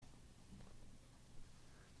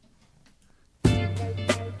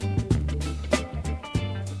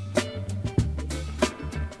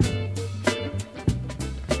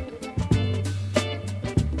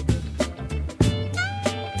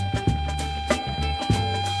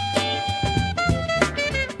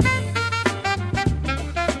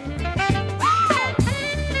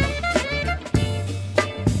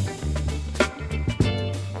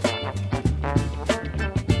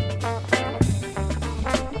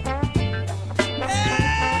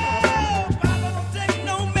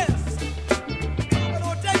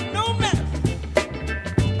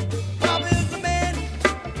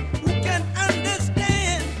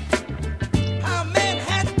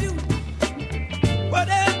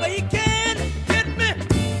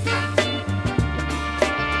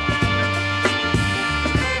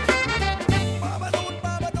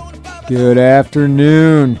Good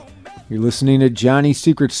afternoon. You're listening to Johnny's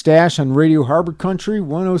Secret Stash on Radio Harbor Country,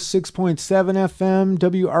 106.7 FM,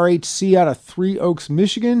 WRHC out of Three Oaks,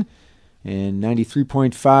 Michigan, and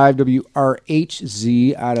 93.5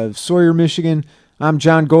 WRHZ out of Sawyer, Michigan. I'm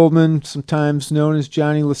John Goldman, sometimes known as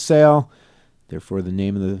Johnny LaSalle, therefore the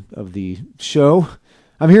name of the show.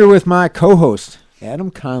 I'm here with my co-host,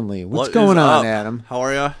 Adam Conley. What's going on, Adam? How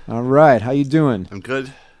are you? All right. How you doing? I'm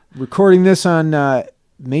good. Recording this on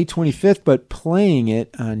May 25th, but playing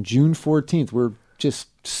it on June 14th. We're just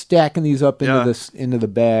stacking these up into the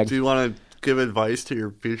bag. Do you want to give advice to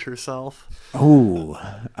your future self? Oh,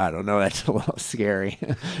 I don't know. That's a little scary.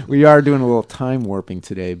 We are doing a little time warping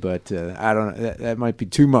today, but I don't know. That might be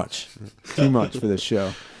too much. Too much for this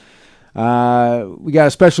show. We got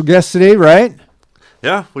a special guest today, right?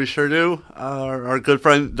 Yeah, we sure do. Our good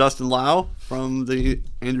friend Dustin Lau from the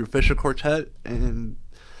Andrew Fisher Quartet and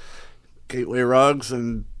Gateway Rugs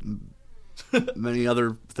and many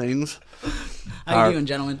other things. How you doing,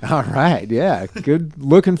 gentlemen? All right, yeah. Good.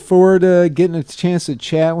 Looking forward to getting a chance to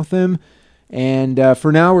chat with him. And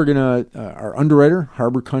for now, we're going to, our underwriter,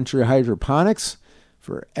 Harbor Country Hydroponics,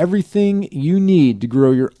 for everything you need to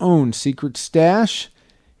grow your own secret stash.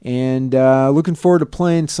 And looking forward to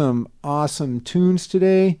playing some awesome tunes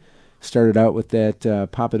today. Started out with that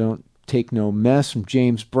Papa Don't Take No Mess from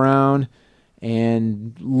James Brown.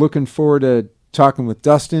 And looking forward to talking with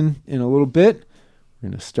Dustin in a little bit. We're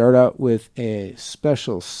going to start out with a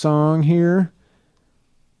special song here.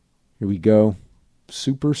 Here we go.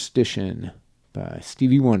 Superstition by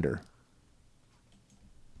Stevie Wonder.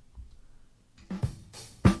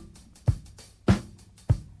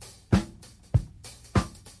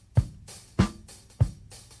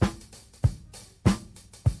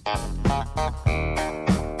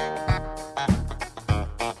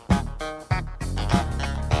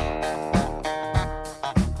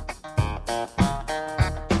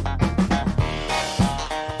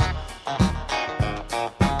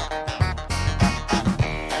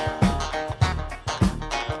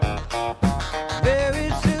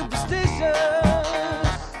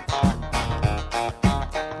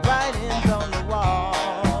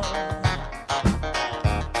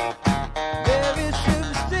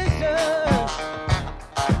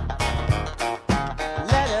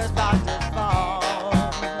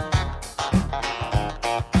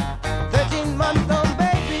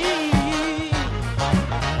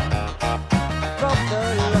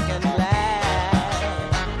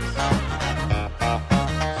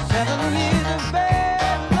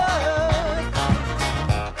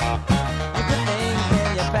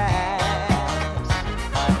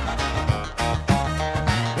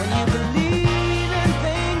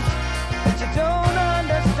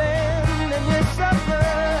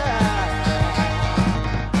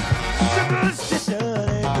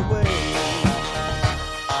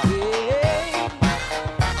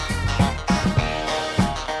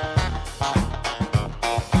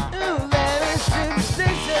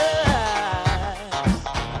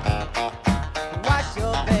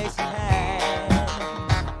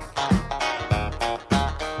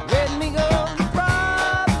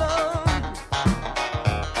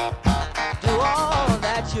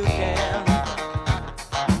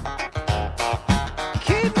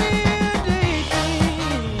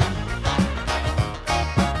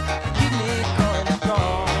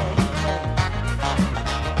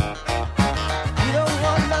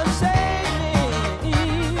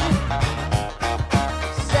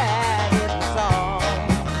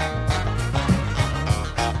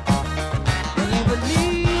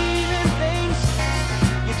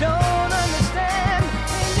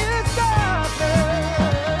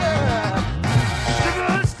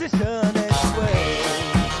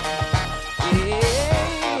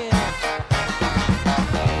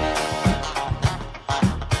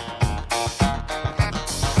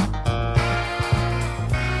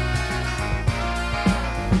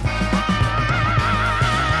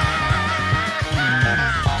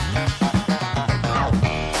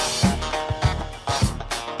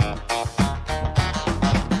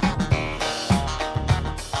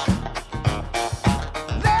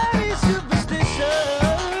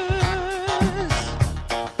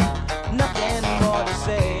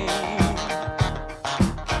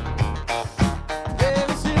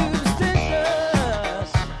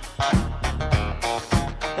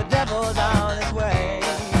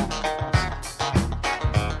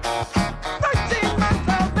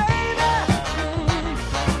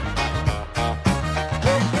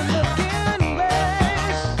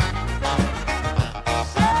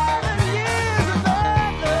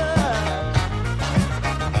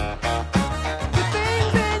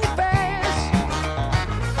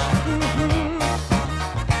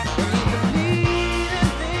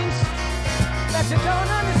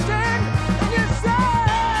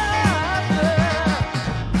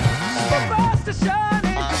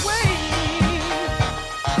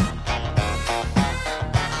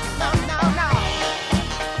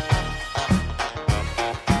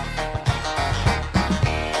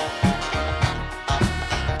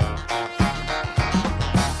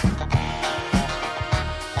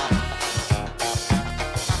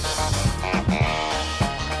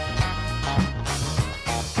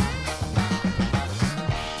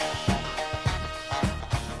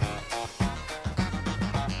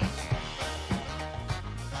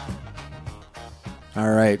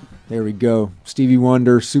 All right, there we go. Stevie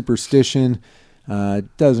Wonder, Superstition.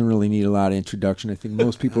 Doesn't really need a lot of introduction. I think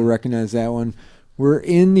most people recognize that one. We're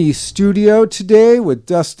in the studio today with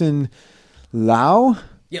Dustin Lau.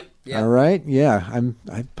 Yep. All right. Yeah,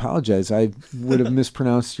 I apologize. I would have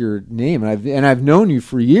mispronounced your name, and I've known you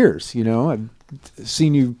for years. You know, I've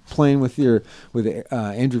seen you playing with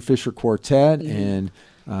Andrew Fisher Quartet, and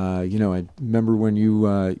you know, I remember when you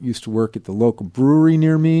used to work at the local brewery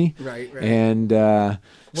near me. Right. And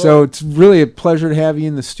so it's really a pleasure to have you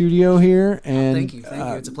in the studio here. And thank you.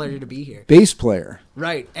 It's a pleasure to be here. Bass player.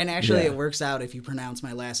 Right. And actually it works out if you pronounce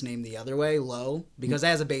my last name the other way, Low, because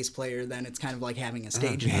as a bass player, then it's kind of like having a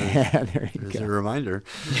stage name. Yeah, there you There's go. a reminder.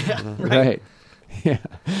 Yeah, Right. Yeah.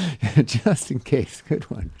 Just in case. Good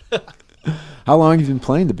one. How long have you been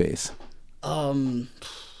playing the bass?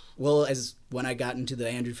 Well, as when I got into the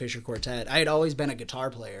Andrew Fisher Quartet, I had always been a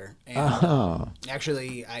guitar player. And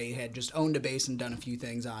actually, I had just owned a bass and done a few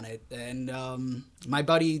things on it. And my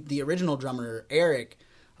buddy, the original drummer, Eric,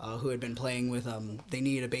 who had been playing with they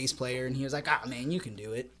needed a bass player, and he was like, man, you can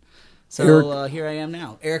do it. So here I am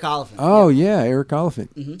now. Eric Oliphant. Oh, yeah, Eric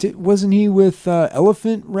Oliphant. Mm-hmm. Wasn't he with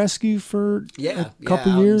Elephant Rescue for a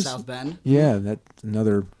couple out years? in South Bend. Yeah, that's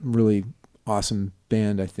another really awesome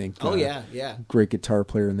band, I think. Oh, yeah. Great guitar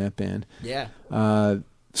player in that band. Yeah.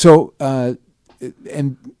 So,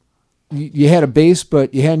 and you had a bass,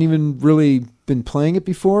 but you hadn't even really been playing it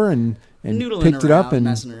before, and Noodling picked it around, up and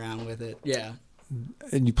messing around with it. Yeah.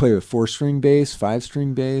 And you play a 4-string bass,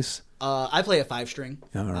 5-string bass. I play a 5-string.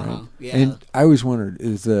 All right. Yeah. And I always wondered,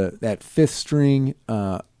 is that 5th string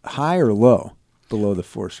high or low below the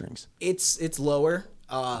 4 strings? It's lower.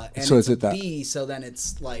 And So it's is it a B, so then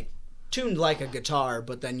it's like tuned like a guitar,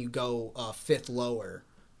 but then you go a 5th lower.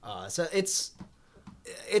 So it's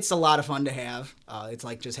a lot of fun to have. It's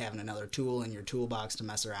like just having another tool in your toolbox to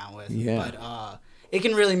mess around with. Yeah. But it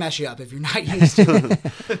can really mess you up if you're not used to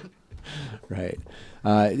it. Right.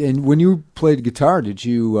 And when you played guitar, did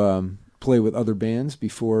you play with other bands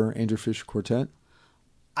before Andrew Fisher Quartet?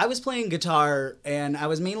 I was playing guitar, and I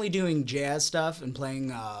was mainly doing jazz stuff and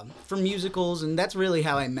playing for musicals, and that's really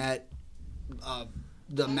how I met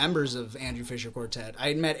the members of Andrew Fisher Quartet. I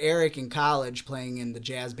had met Eric in college playing in the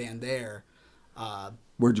jazz band there.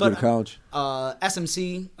 Where'd you go to college?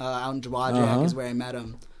 SMC out in Dowagiac is where I met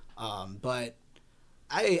him. But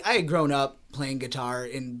I had grown up playing guitar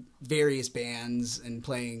in various bands and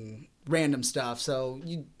playing random stuff, so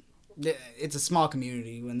it's a small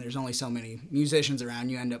community. When there's only so many musicians around,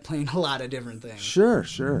 you end up playing a lot of different things. Sure.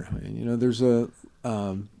 And, you know, there's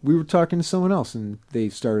we were talking to someone else, and they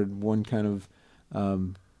started one kind of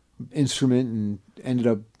instrument and ended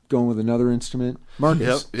up going with another instrument.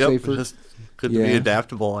 Marcus Safer. Just good to be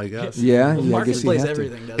adaptable, I guess. Yeah, Well, I Marcus guess plays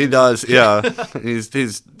everything, doesn't he? He does, yeah.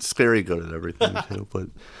 he's scary good at everything too. But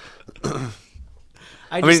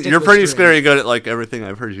I mean, you're pretty scary good at like everything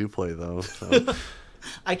I've heard you play, though. So.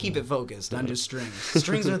 I keep it focused on just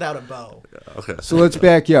strings without a bow. Okay. So let's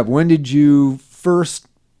back you up. When did you first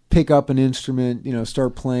pick up an instrument? You know,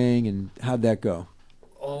 start playing, and how'd that go?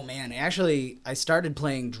 Oh man, actually, I started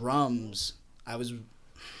playing drums. I was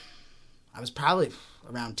probably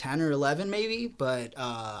around 10 or 11 maybe, but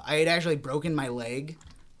I had actually broken my leg,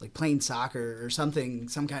 like playing soccer or something,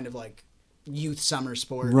 some kind of like youth summer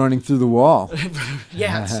sport. Running through the wall.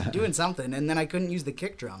 Yeah, doing something, and then I couldn't use the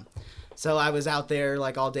kick drum. So I was out there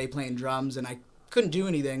like all day playing drums, and I couldn't do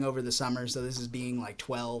anything over the summer, so this is being like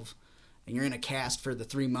 12, and you're in a cast for the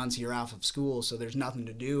 3 months you're off of school, so there's nothing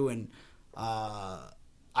to do, and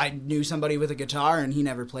I knew somebody with a guitar, and he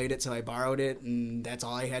never played it, so I borrowed it, and that's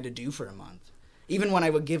all I had to do for a month. Even when I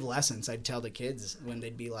would give lessons, I'd tell the kids when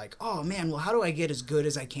they'd be like, oh, man, well, how do I get as good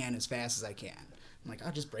as I can as fast as I can? I'm like,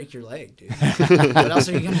 I'll just break your leg, dude. What else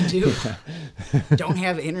are you going to do? Don't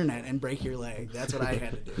have internet and break your leg. That's what I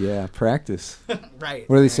had to do. Yeah, practice. Right.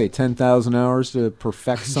 What do they say, 10,000 hours to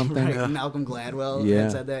perfect something? Right. Malcolm Gladwell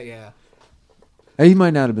had said that, yeah. He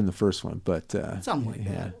might not have been the first one, but... something like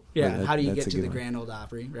that. Yeah, how do you get to the Grand Ole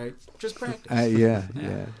Opry, right? Just practice.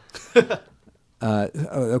 Yeah.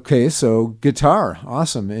 Okay, so guitar,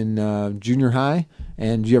 awesome. In junior high,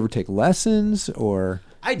 and did you ever take lessons, or...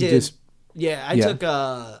 I did.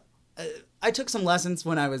 I took some lessons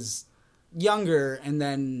when I was younger, and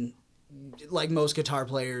then, like most guitar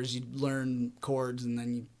players, you learn chords, and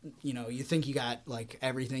then you think you got like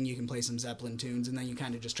everything. You can play some Zeppelin tunes, and then you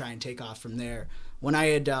kind of just try and take off from there. When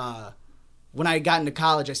I got into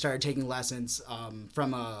college, I started taking lessons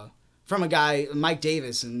from from a guy, Mike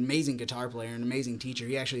Davis, an amazing guitar player, an amazing teacher.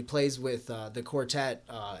 He actually plays with the quartet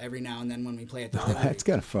every now and then when we play at the Liberty. That's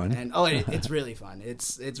kind of fun. And it's really fun.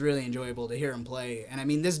 It's really enjoyable to hear him play. And I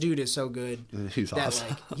mean, this dude is so good. He's that,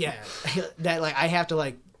 awesome. That I have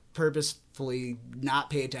to purposefully not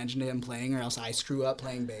pay attention to him playing, or else I screw up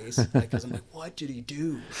playing bass because I'm like, what did he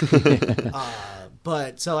do?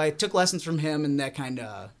 But so I took lessons from him, and that kind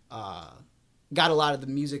of got a lot of the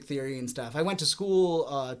music theory and stuff. I went to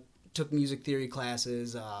school, took music theory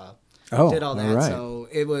classes, did all that. Right. So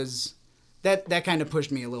it was that kind of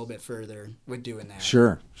pushed me a little bit further with doing that.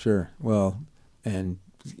 Sure. Well, and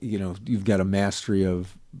you've got a mastery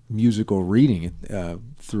of musical reading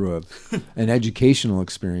through an educational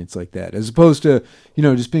experience like that, as opposed to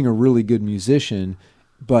just being a really good musician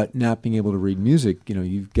but not being able to read music.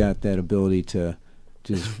 You've got that ability to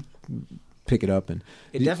just pick it up, and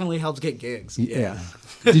it definitely helps get gigs. Yeah.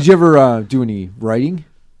 Did you ever do any writing?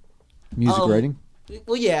 Music writing?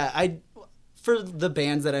 Well, yeah, for the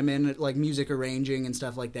bands that I'm in, like music arranging and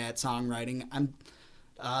stuff like that, songwriting. I'm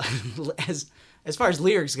as far as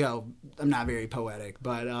lyrics go, I'm not very poetic,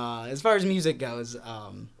 but as far as music goes,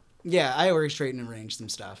 yeah, I orchestrate and arrange some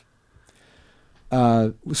stuff.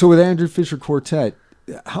 So with Andrew Fisher Quartet,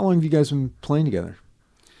 how long have you guys been playing together?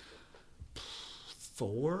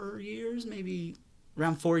 4 years, maybe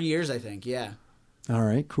around 4 years, I think. Yeah. All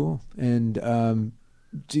right, cool. And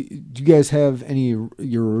do you guys have any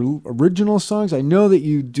your original songs? I know that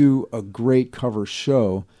you do a great cover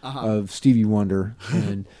show of Stevie Wonder,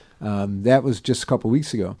 and that was just a couple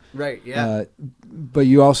weeks ago. Right. Yeah. But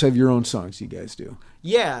you also have your own songs. You guys do.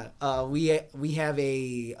 Yeah. We have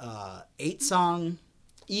a 8-song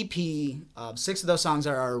EP. 6 of those songs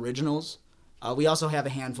are our originals. We also have a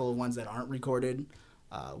handful of ones that aren't recorded.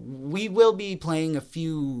 We will be playing a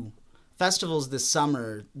few festivals this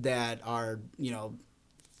summer that are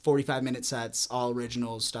 45-minute sets, all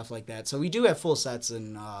originals, stuff like that. So we do have full sets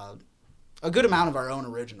and a good amount of our own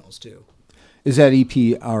originals too. Is that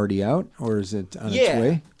EP already out, or is it on its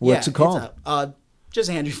way? What's it called? Just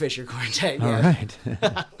Andrew Fisher Quartet. Yeah. All right.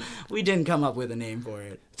 We didn't come up with a name for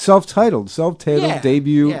it. Self-titled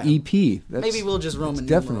debut yeah. EP. Maybe we'll just Roman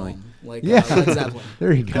definitely. numeral, like Led Zeppelin.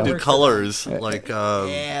 There you go. Do colors like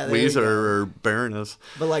there you Weezer go. or Baroness.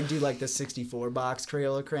 But do the 64 box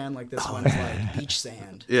Crayola crayon, like this one's like beach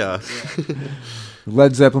sand. Yeah.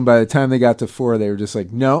 Led Zeppelin, by the time they got to 4, they were just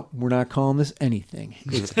like, no, we're not calling this anything.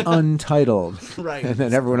 It's untitled. Right. And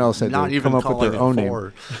then everyone else had Not to even come up with their calling own it name.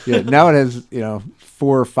 4. Yeah, now it has,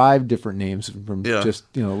 4 or 5 different names from Yeah. just,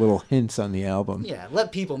 little hints on the album. Yeah,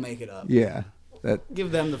 let people make it up. Yeah.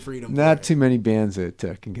 Give them the freedom. Not too many bands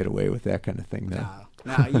that can get away with that kind of thing, though.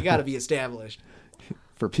 No, you got to be established.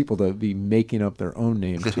 For people to be making up their own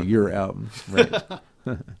name to your album. Right.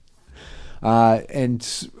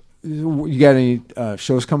 And you got any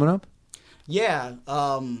shows coming up? Yeah.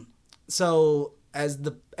 So at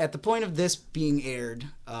the point of this being aired,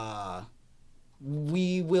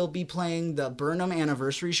 we will be playing the Burnham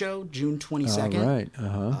Anniversary Show, June 22nd. All right.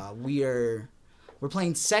 Uh-huh. We're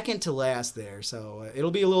playing second to last there, so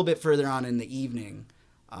it'll be a little bit further on in the evening.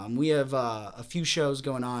 We have a few shows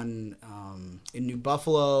going on in New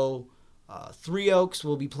Buffalo. Three Oaks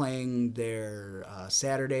will be playing their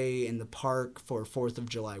Saturday in the park for 4th of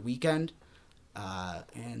July weekend.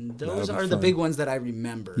 And those That'll be are the fun. big ones that I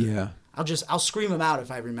remember. Yeah. I'll scream them out if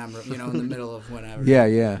I remember, in the middle of whatever.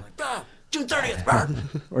 Yeah. June 30th,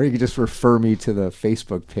 burn! Or you could just refer me to the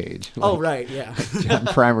Facebook page. Oh, right, yeah. John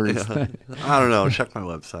Primer's. I don't know. Check my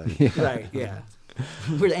website. Right, yeah.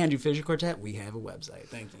 We're the Andrew Fisher Quartet. We have a website.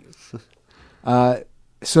 Thank you.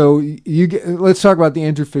 So let's talk about the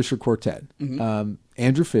Andrew Fisher Quartet. Mm-hmm.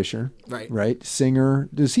 Andrew Fisher, Right. Singer.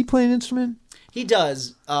 Does he play an instrument? He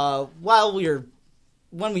does.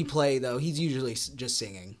 When we play, though, he's usually just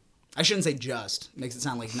singing. I shouldn't say just. Makes it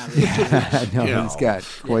sound like he's not really. No, he's got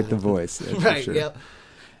quite the voice. That's for Right, sure. yep.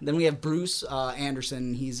 Then we have Bruce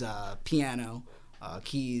Anderson. He's piano,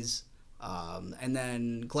 keys. And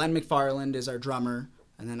then Glenn McFarland is our drummer.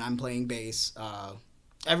 And then I'm playing bass.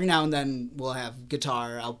 Every now and then we'll have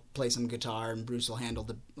guitar. I'll play some guitar, and Bruce will handle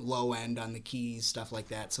the low end on the keys, stuff like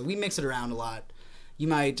that. So we mix it around a lot. You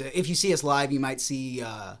might, if you see us live, you might see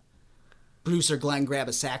Bruce or Glenn grab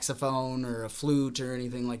a saxophone or a flute or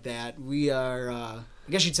anything like that. We are, I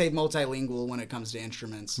guess you'd say, multilingual when it comes to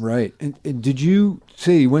instruments. Right. And did you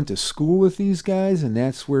say you went to school with these guys, and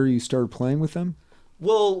that's where you started playing with them?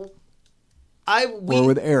 Well, or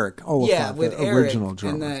with Eric Oliphant, yeah, with the Eric, original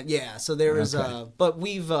drummer. and so there was Okay. but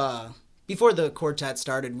we've before the quartet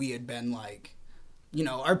started, we had been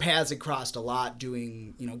our paths had crossed a lot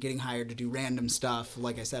doing, getting hired to do random stuff.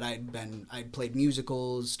 Like I said, I'd played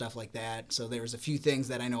musicals, stuff like that. So there was a few things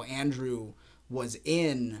that I know Andrew was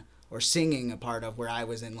in or singing a part of where I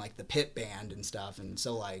was in like the pit band and stuff. And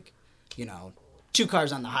so like, two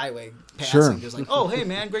cars on the highway passing, Sure. just like, oh, hey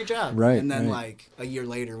man, great job. Right. And then right. like a year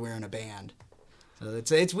later we're in a band.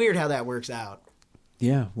 So it's weird how that works out.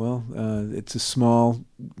 Yeah, well, it's a small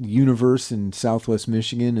universe in Southwest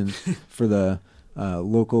Michigan, and for the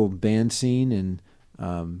local band scene, and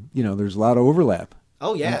there's a lot of overlap.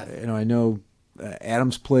 Oh yeah. I know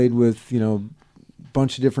Adam's played with a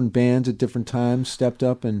bunch of different bands at different times, stepped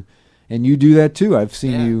up, and you do that too. I've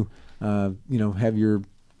seen you, have your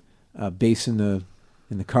bass in the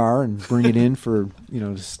car and bring it in for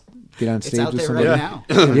just get on stage It's out with there somebody. right now.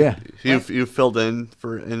 Yeah, You've filled in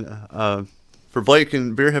for Blake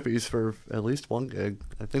and Beer Hippies for at least one gig.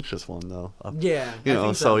 I think just one though. Yeah. I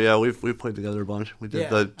think so yeah, we've played together a bunch. We did Yeah,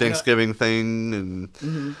 the Thanksgiving thing, and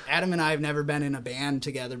Mhm. Adam and I have never been in a band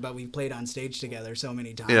together, but we've played on stage together so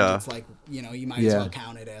many times. Yeah. It's like, you might as Yeah. well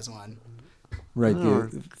count it as one. right. we're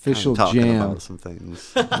The official kinda talking jam. about some things.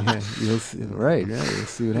 Yeah, you'll see, right. You'll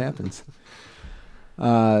see what happens.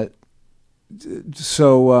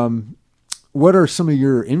 So, what are some of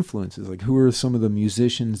your influences? Like, who are some of the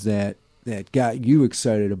musicians that got you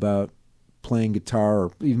excited about playing guitar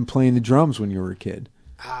or even playing the drums when you were a kid?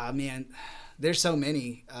 Man, there's so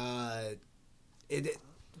many.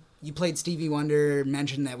 You played Stevie Wonder.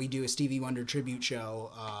 Mentioned that we do a Stevie Wonder tribute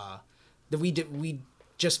show. That we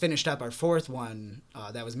just finished up our fourth one.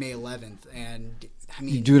 That was May 11th, and I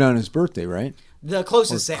mean, You do it on his birthday, right? the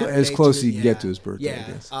closest Or Saturday as close as to you can get to his birthday, I Yeah,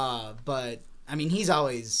 guess. but I mean, he's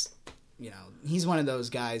always, he's one of those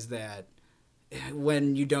guys that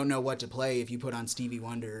when you don't know what to play, if you put on Stevie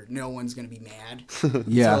Wonder, no one's gonna be mad.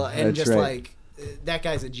 Yeah, So, and that's just right. like that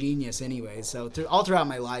guy's a genius anyway. So all throughout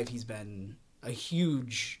my life, he's been a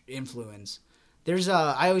huge influence. There's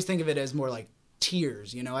I always think of it as more like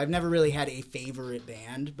tiers. I've never really had a favorite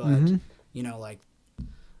band, but like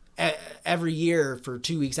every year for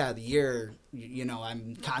 2 weeks out of the year,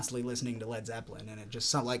 I'm constantly listening to Led Zeppelin, and it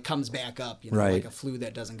just like comes back up, Right. like a flu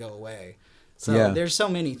that doesn't go away. So Yeah. there's so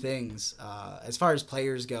many things. As far as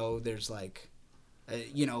players go, there's like,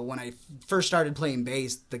 when I first started playing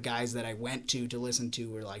bass, the guys that I went to listen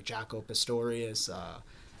to were like Jaco Pastorius,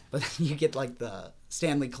 but then you get like the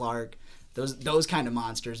Stanley Clark, those kind of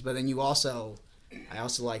monsters. But then I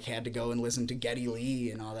also like had to go and listen to Geddy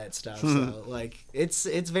Lee and all that stuff. So like it's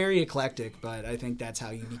very eclectic, but I think that's how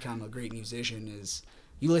you become a great musician is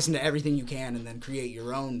you listen to everything you can and then create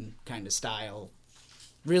your own kind of style.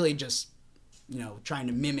 Really just trying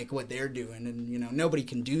to mimic what they're doing, and nobody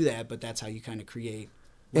can do that, but that's how you kind of create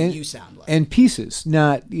what you sound like. And pieces,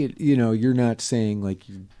 not you're not saying like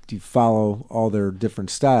you follow all their different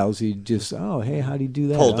styles. You just hey, how do you do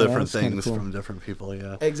that? Pull Oh, different that's kinda things cool. from different people.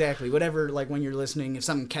 Yeah. Exactly. Whatever, like when you're listening, if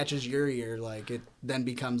something catches your ear, like it then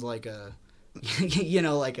becomes like a,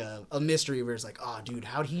 like a mystery where it's like, oh, dude,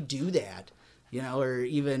 how'd he do that? Or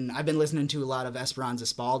even I've been listening to a lot of Esperanza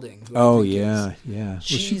Spalding. Who I Oh think yeah, is- yeah. Well,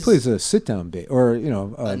 she she's- plays a sit-down bass, or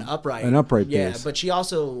an upright, bass. Yeah, but she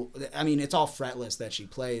also, I mean, it's all fretless that she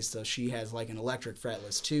plays, so she has like an electric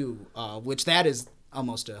fretless too, which that is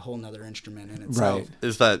almost a whole nother instrument in itself. Right.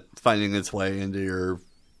 Is that finding its way into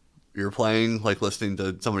your playing, like listening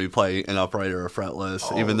to somebody play an upright or a fretless,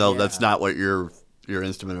 Oh, even though yeah. that's not what your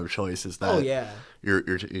instrument of choice is? That Oh yeah.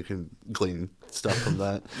 you can glean stuff from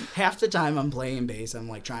that. Half the time I'm playing bass, I'm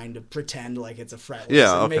like trying to pretend like it's a fretless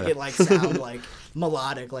Yeah, and make okay. it like sound like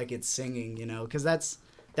melodic, like it's singing, because that's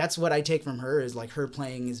what I take from her is like her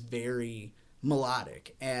playing is very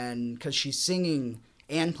melodic, and because she's singing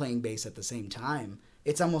and playing bass at the same time,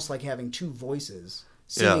 it's almost like having two voices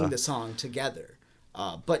singing Yeah. the song together,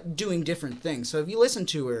 but doing different things. So if you listen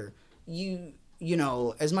to her, you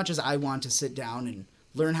as much as I want to sit down and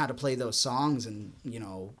learn how to play those songs and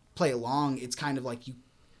play along, it's kind of like you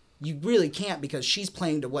really can't, because she's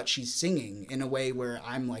playing to what she's singing in a way where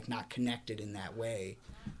I'm like not connected in that way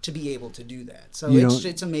to be able to do that. So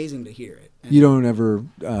it's amazing to hear it. And You don't ever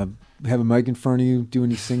have a mic in front of you do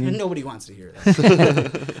any singing? nobody wants to hear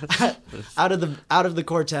that. out of the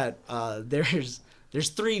quartet, there's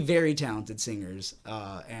three very talented singers,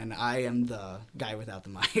 and I am the guy without the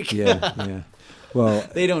mic. Yeah. Well,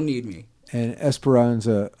 They don't need me. and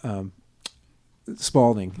Esperanza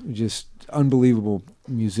Spalding, just unbelievable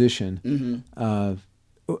musician.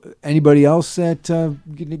 Anybody else that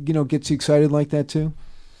gets you excited like that too?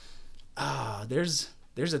 There's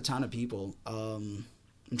a ton of people. I'm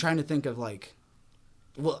trying to think of Michael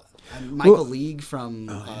League from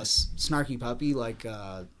Snarky Puppy. Like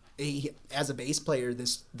as a bass player,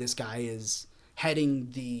 this guy is heading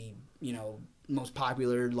the, you know, most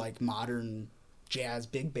popular like modern jazz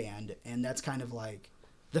big band, and that's kind of like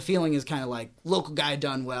the feeling is kind of like local guy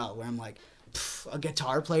done well, where I'm like, a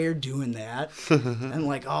guitar player doing that, and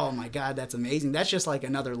like, oh my god, that's amazing. That's just like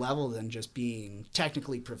another level than just being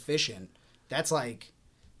technically proficient. That's like,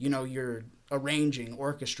 you know, you're arranging,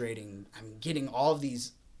 orchestrating, I mean, getting all of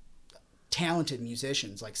these talented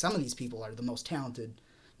musicians. Like, some of these people are the most talented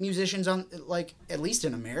musicians on, like, at least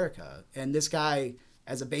in America. And this guy,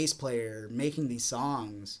 as a bass player, making these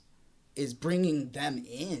songs is bringing them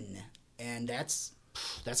in, and that's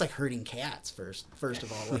like herding cats first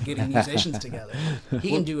of all, like getting musicians together. He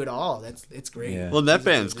can do it all. It's great. Yeah. Well, that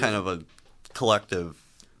band's kind of a collective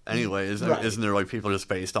anyway, isn't there? Right. Isn't there like people just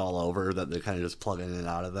based all over that they kind of just plug in and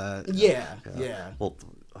out of that? Yeah. Well,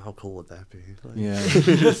 how cool would that be? Like, Yeah.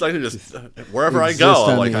 just I can just wherever I Exist go,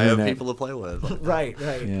 on like the I have internet. people to play with. Like,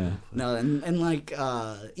 Right. Yeah. No, and like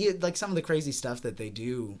like some of the crazy stuff that they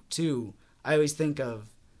do too. I always think of,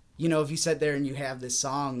 you know, if you sit there and you have this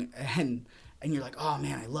song and you're like, oh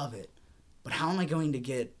man, I love it, but how am I going to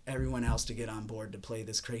get everyone else to get on board to play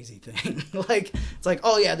this crazy thing? Like, it's like,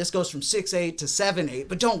 oh yeah, this goes from 6/8 to 7/8,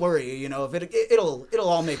 but don't worry, you know, if it'll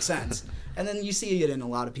all make sense. And then you see it in a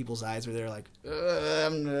lot of people's eyes where they're like, I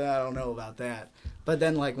don't know about that. But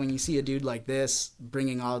then, like, when you see a dude like this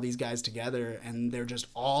bringing all these guys together and they're just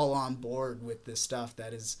all on board with this stuff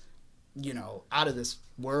that is, you know, out of this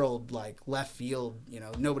world, like left field, you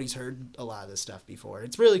know, nobody's heard a lot of this stuff before.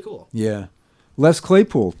 It's really cool. Yeah. Les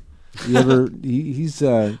Claypool. You ever? He's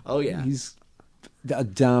Oh, yeah. He's a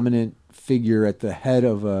dominant figure at the head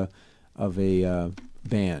of a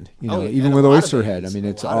band. You know, Oh, yeah, even and a with lot of Oysterhead. bands. I mean, A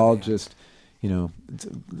it's lot of all bands. just, you know,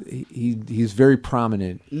 he's very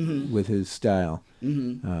prominent Mm-hmm. with his style.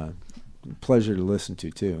 Pleasure to listen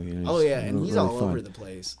to too. You know, Oh yeah, and really he's all fun. over the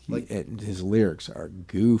place. And his lyrics are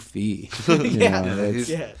goofy. Yeah, it's-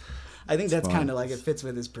 yeah. I think that's fun. kind of like it fits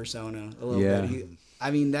with his persona a little Yeah. bit.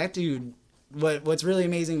 I mean, that dude. What's really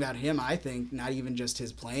amazing about him, I think, not even just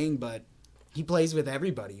his playing, but he plays with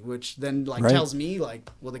everybody, which then like Right. tells me like,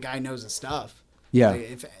 well, the guy knows his stuff. Yeah. Like,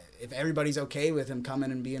 if everybody's okay with him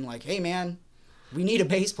coming and being like, hey man, we need a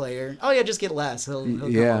bass player. Oh yeah, just get Les. He'll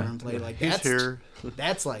come Yeah. over and play. Like He's that's here.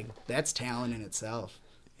 that's talent in itself.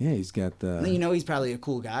 Yeah, he's got And the. you know he's probably a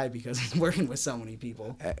cool guy because he's working with so many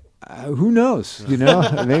people. Who knows? You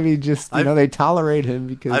know, maybe just they tolerate him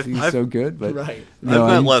because I've- he's I've- so good. But Right. no,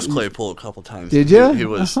 I've met he- Les Claypool a couple times. Did ya? He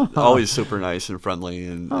was always super nice and friendly,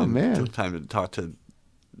 and, Oh, and man. took time to talk to,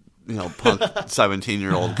 you know, punk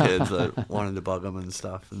 17-year-old kids that wanted to bug him and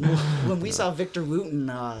stuff. And, When we saw Victor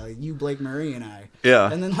Wooten, you, Blake Murray, and I.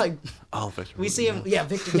 Yeah. And then like oh, Victor. we see him, yeah,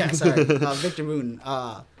 Victor. Yeah, sorry, Victor Wooten.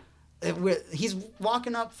 He's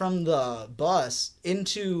walking up from the bus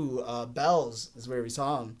into Bell's is where we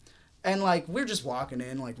saw him, and like we're just walking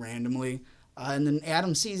in like randomly. And then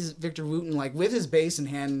Adam sees Victor Wooten like with his bass in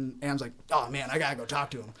hand. And Adam's like, "Oh man, I gotta go talk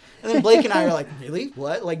to him." And then Blake and I are like, "Really?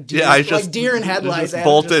 What? Like, deer, Yeah, I just like deer in headlights." just Adam's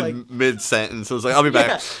bolted just like, mid sentence. I was like, "I'll be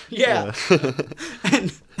back." Yeah.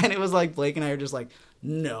 and it was like Blake and I are just like,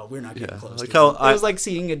 no, we're not getting Yeah. close Like to how him. It I- was like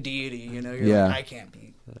seeing a deity, you know. You're Yeah. like, I can't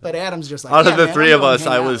be. But Adam's just like, Out yeah, of the man, three I'm of going us,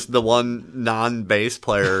 hang I out. was the one non-bass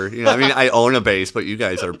player. You know, I mean, I own a bass, but you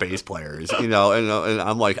guys are bass players. You know, and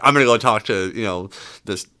I'm like, I'm gonna go talk to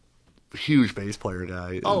this huge bass player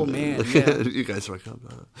guy. Oh, And, man, yeah. you guys are like,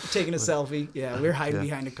 taking a selfie. Yeah, we're hiding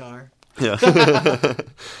behind a car. yeah.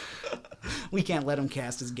 We can't let him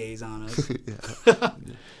cast his gaze on us.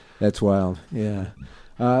 That's wild. Yeah.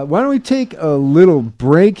 Why don't we take a little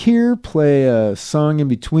break here? Play a song in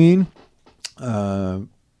between.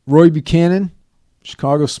 Roy Buchanan,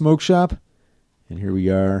 Chicago Smoke Shop, and here we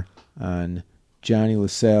are on Johnny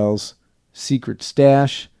LaSalle's Secret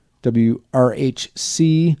Stash,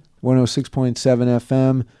 WRHC 106.7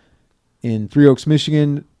 FM in Three Oaks,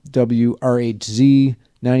 Michigan, WRHZ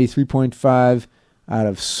 93.5 out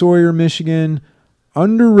of Sawyer, Michigan,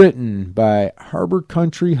 underwritten by Harbor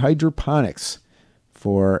Country Hydroponics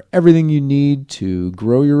for everything you need to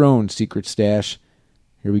grow your own secret stash.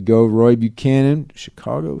 Here we go, Roy Buchanan,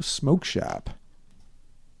 Chicago Smoke Shop.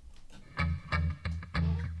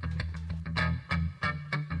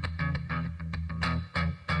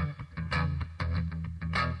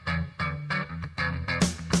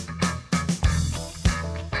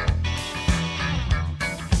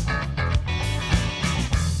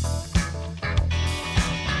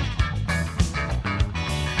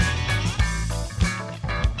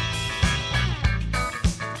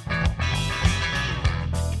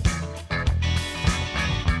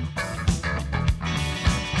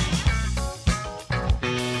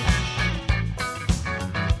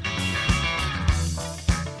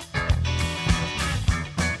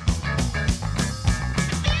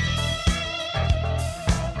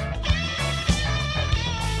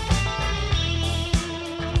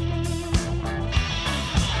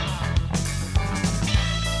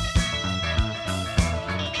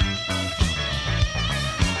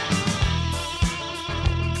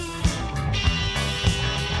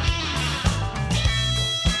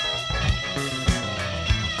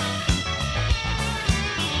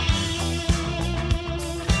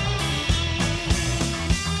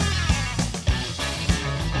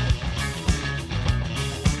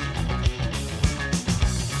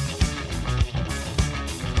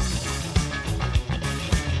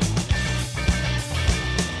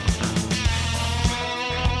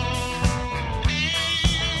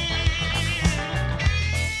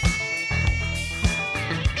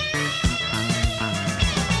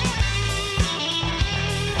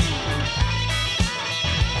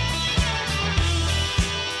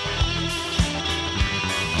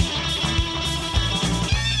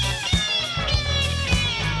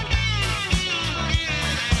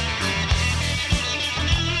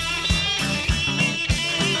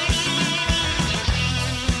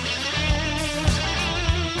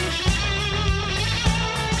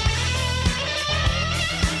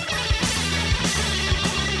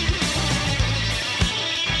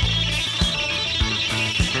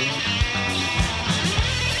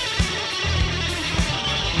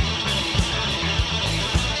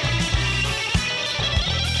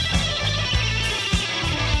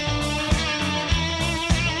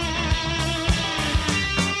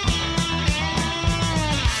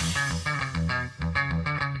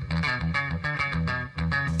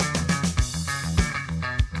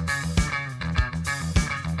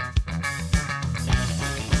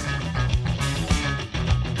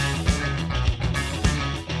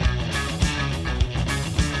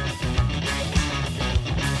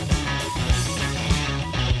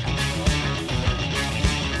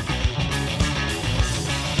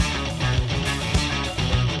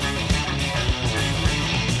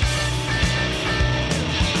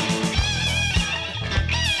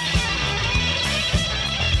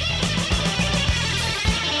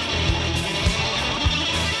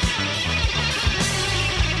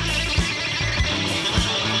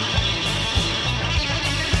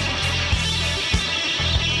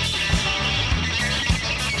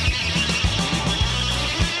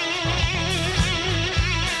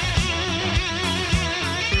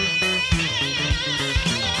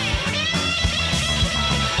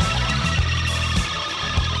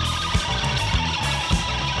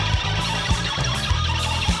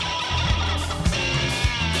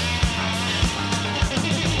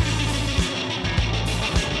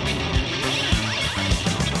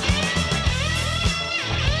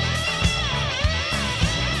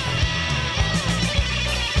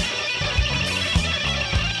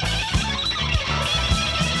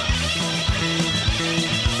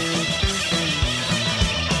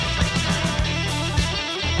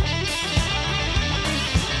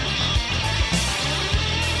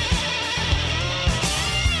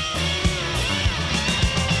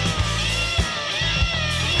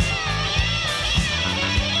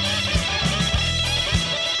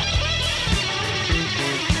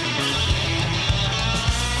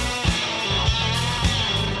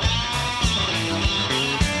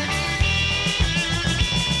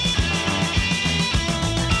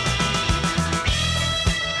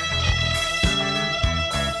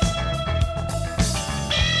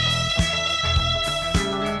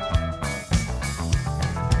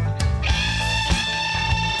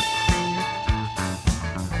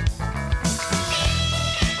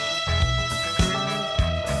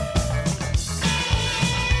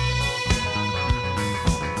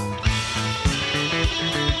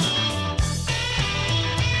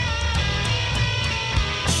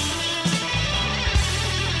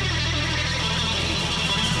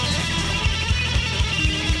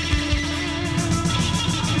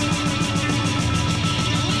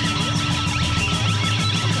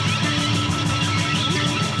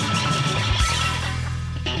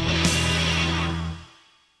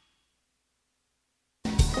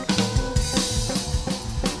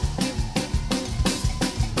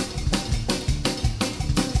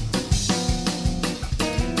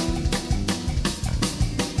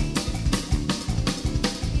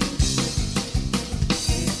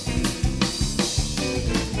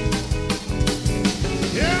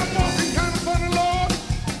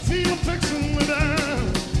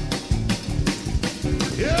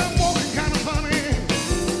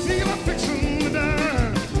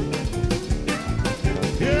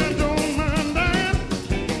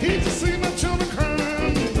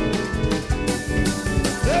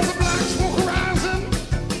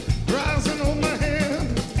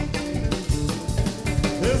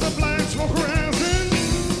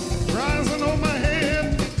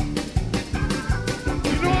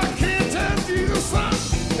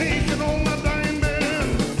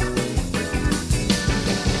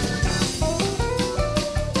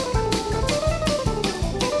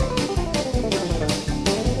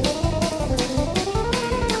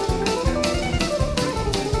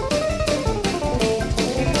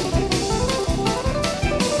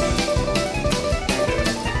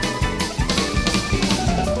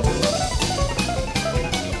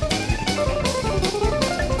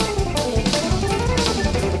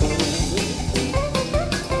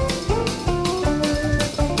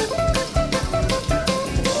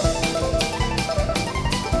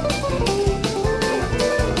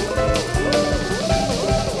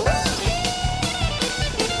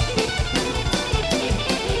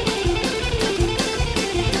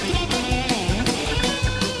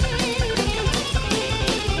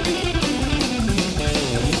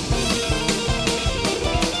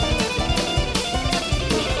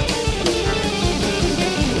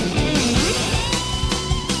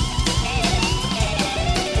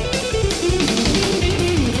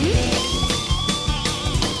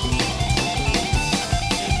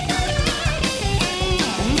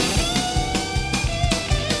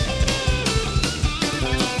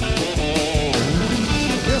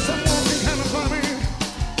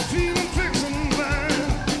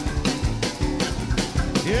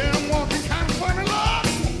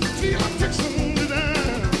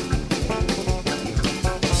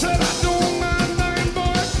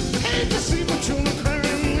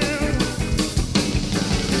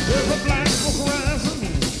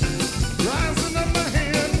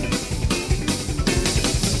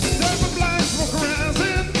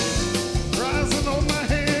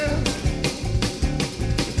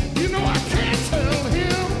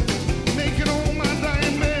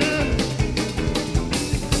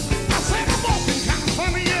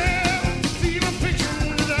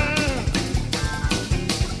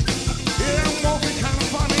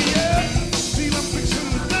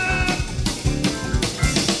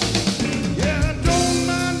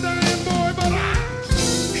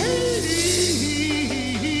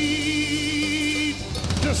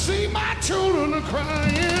 children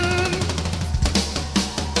crying.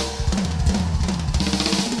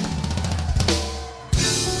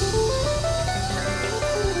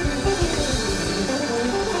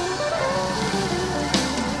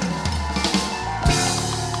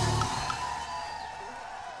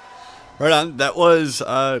 Right on. That was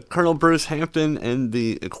Colonel Bruce Hampton and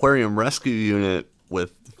the Aquarium Rescue Unit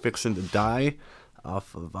with Fixin' to Die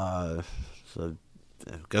off of the,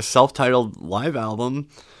 I guess, self-titled live album.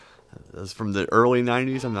 It was from the early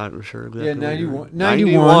 90s. I'm not sure exactly. Yeah, 91.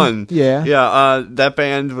 91. Yeah. Yeah, that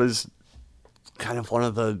band was kind of one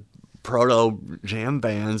of the proto jam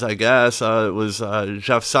bands, I guess. It was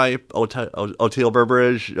Jeff Sipe, Oteil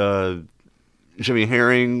Burbridge, Jimmy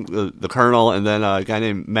Herring, the Colonel, and then a guy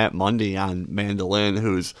named Matt Mundy on mandolin,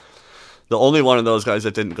 who's the only one of those guys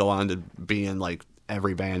that didn't go on to be in like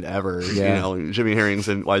every band ever. Yeah. You know, Jimmy Herring's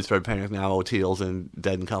in Widespread Panic now. Oteil's in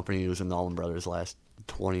Dead and Company. He was in the Allman Brothers last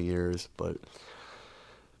 20 years. But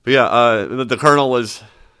yeah, the Colonel was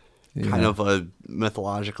kind of a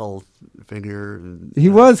mythological figure. And, He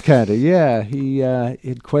was kind of, yeah. He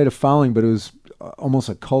had quite a following, but it was almost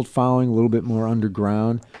a cult following, a little bit more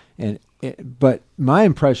underground. But my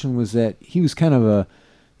impression was that he was kind of a,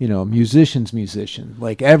 musician's musician.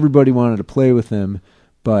 Like everybody wanted to play with him,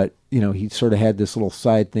 but he sort of had this little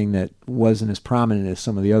side thing that wasn't as prominent as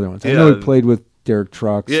some of the other ones. I know he played with Derek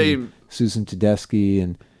Trucks and Susan Tedeschi,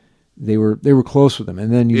 and they were close with him.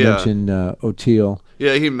 And then you mentioned Oteil.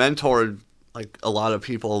 Yeah, he mentored like a lot of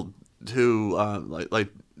people too, like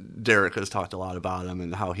Derek has talked a lot about him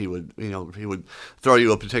and how he would throw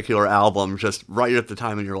you a particular album just right at the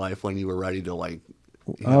time in your life when you were ready to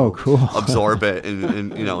cool. absorb it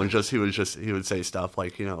and just he would say stuff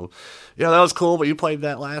like, yeah, that was cool, but you played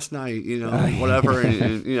that last night, whatever.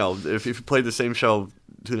 and if you played the same show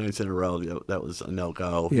 2 nights in a row, that was a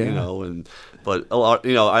no-go, but a lot,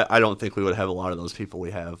 I don't think we would have a lot of those people we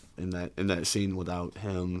have in that scene without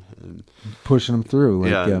him and pushing him through,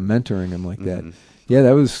 mentoring him like that. Yeah,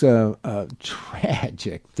 that was a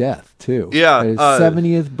tragic death too. Yeah, his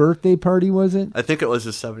 70th birthday party, was it? I think it was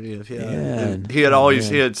his 70th. Yeah, and he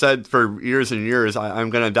had said for years and years,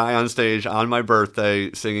 I'm going to die on stage on my birthday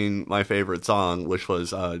singing my favorite song, which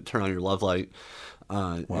was "Turn On Your Love Light."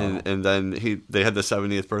 Wow. And then they had the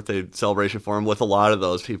 70th birthday celebration for him with a lot of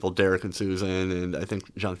those people, Derek and Susan, and I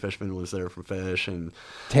think John Fishman was there from Fish and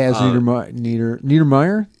Taz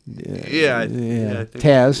Niedermeyer. Yeah,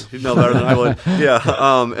 Taz. You'd know better than I would. Yeah,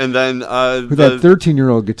 and then with that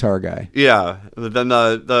 13-year-old guitar guy. Yeah, then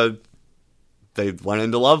they went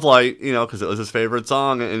into Love Light, because it was his favorite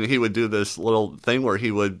song, and he would do this little thing where he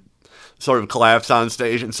would sort of collapse on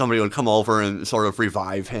stage and somebody would come over and sort of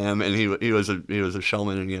revive him, and he was a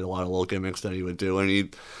showman and he had a lot of little gimmicks that he would do, and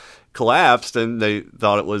he collapsed and they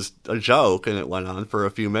thought it was a joke and it went on for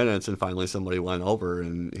a few minutes and finally somebody went over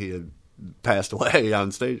and he had passed away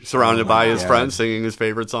on stage surrounded by his friends singing his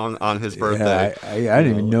favorite song on his birthday. I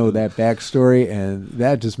didn't even know that backstory, and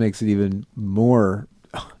that just makes it even more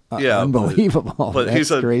unbelievable. But that's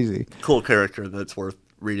he's a crazy, cool character that's worth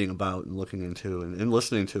reading about and looking into and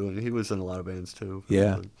listening to, and he was in a lot of bands too.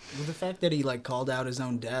 Yeah. Well, the fact that he called out his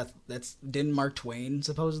own death, didn't Mark Twain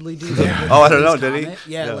supposedly do that? Oh, I don't know, did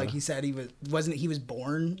he? Yeah, like he said he was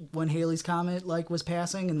born when Halley's Comet was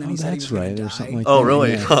passing, and then he said he was going to die. Something like oh, that.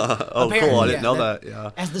 really? Yeah. Oh, cool! I didn't know that.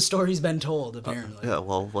 Yeah. As the story's been told, apparently. Yeah.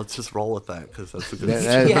 Well, let's just roll with that because that's a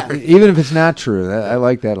good. Even if it's not true, I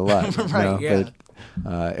like that a lot. Right. Yeah. But,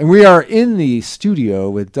 and we are in the studio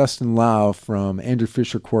with Dustin Lau from Andrew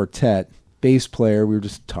Fisher Quartet, bass player. We were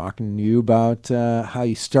just talking to you about how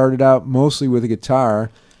you started out mostly with a guitar,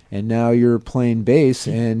 and now you're playing bass,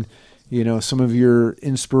 and some of your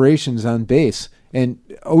inspirations on bass. And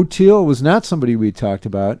Oteil was not somebody we talked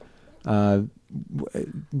about.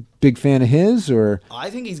 Big fan of his, or? I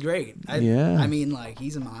think he's great. I mean,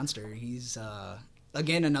 he's a monster. He's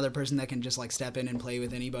again another person that can just step in and play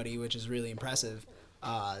with anybody, which is really impressive.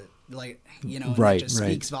 It just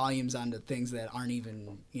speaks volumes onto things that aren't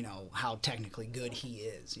even, how technically good he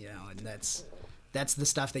is, and that's the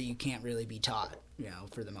stuff that you can't really be taught,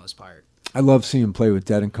 for the most part. I love seeing him play with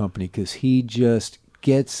Dead and Company because he just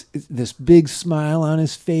gets this big smile on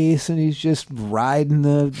his face and he's just riding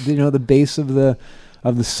the bass of the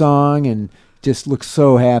song and just looks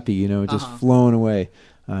so happy, just flowing away.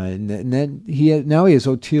 And then he has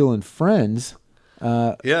Oteil and Friends. We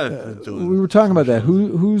were talking about that.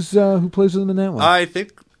 Who plays with him in that one? I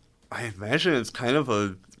imagine it's kind of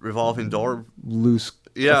a revolving door. Loose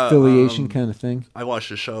Yeah, affiliation kind of thing? I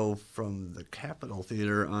watched a show from the Capitol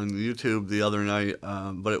Theater on YouTube the other night,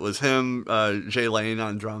 but it was him, Jay Lane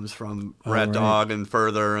on drums from Rat right. Dog and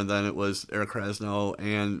Further, and then it was Eric Krasno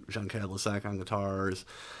and Jean Cadlecek on guitars.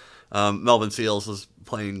 Melvin Seals was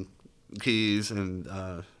playing keys, and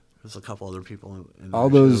there's a couple other people in All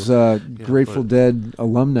there, those too. Grateful Dead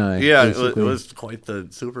alumni. Yeah, it basically. was quite the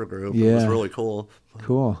super group. It Yeah. was really cool.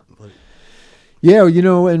 Cool. But, Yeah,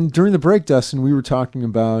 and during the break, Dustin, we were talking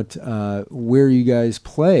about where you guys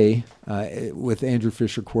play with Andrew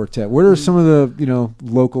Fisher Quartet. What are some of the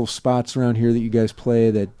local spots around here that you guys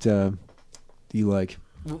play that you like?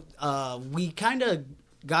 We kind of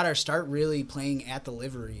got our start really playing at the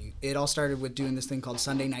Livery. It all started with doing this thing called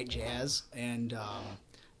Sunday Night Jazz, and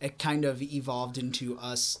it kind of evolved into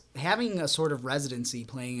us having a sort of residency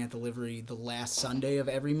playing at the Livery the last Sunday of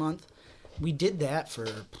every month. We did that for,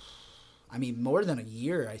 more than a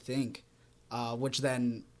year, I think, which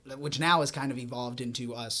now has kind of evolved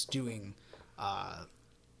into us doing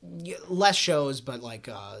less shows, but like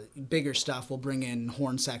bigger stuff. We'll bring in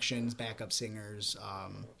horn sections, backup singers.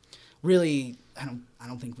 Really, I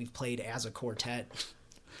don't think we've played as a quartet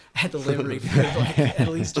at the Livery for like at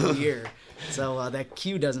least a year. So that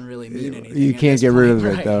cue doesn't really mean anything. You can't get rid of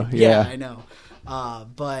it, though. Yeah, I know.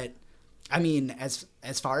 But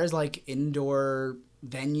as far as like indoor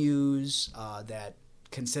venues that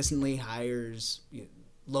consistently hires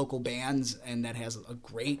local bands and that has a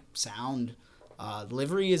great sound,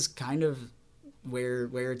 Livery is kind of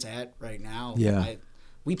where it's at right now. Yeah.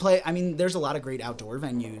 We play, there's a lot of great outdoor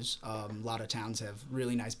venues. A lot of towns have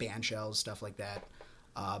really nice band shells, stuff like that.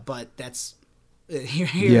 But that's here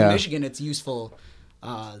in Michigan, it's useful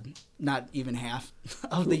not even half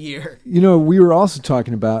of the year. We were also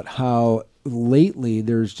talking about how lately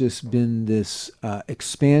there's just been this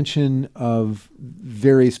expansion of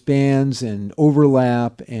various bands and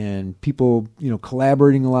overlap and people,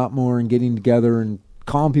 collaborating a lot more and getting together and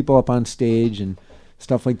calling people up on stage and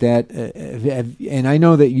stuff like that. And I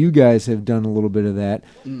know that you guys have done a little bit of that.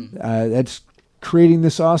 That's creating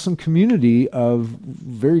this awesome community of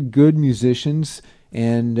very good musicians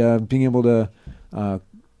and being able to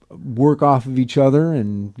work off of each other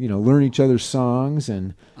and learn each other's songs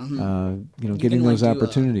and getting those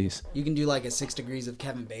opportunities. You can do like a 6 Degrees of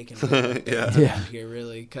Kevin Bacon Yeah. here,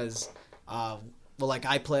 really, because I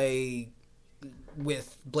play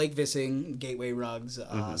with Blake Vissing, Gateway Rugs,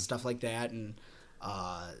 stuff like that, and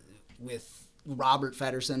with Robert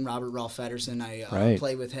Ralph Feddersen, I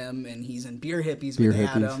play with him, and he's in Beer Hippies with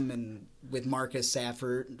Adam, and with Marcus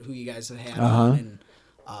Saffert, who you guys have had on,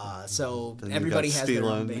 and so then everybody you got has their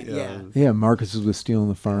own Steelin', band. Yeah, Marcus is with Stealing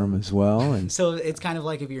the Farm as well, and So it's kind of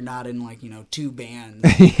like if you're not in two bands,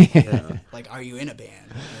 like are you in a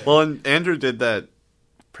band? Well, and Andrew did that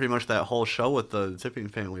pretty much that whole show with the Tipping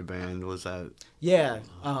Family Band. Was that? Yeah,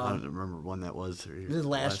 I don't remember when that was. It was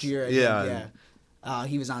last year. I think, yeah.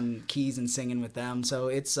 He was on keys and singing with them. So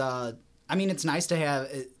it's, it's nice to have.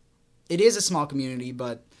 It is a small community,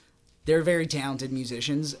 but they're very talented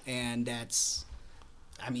musicians, and that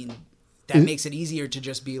makes it easier to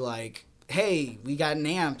just be like, hey, we got an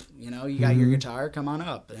amp. You got your guitar. Come on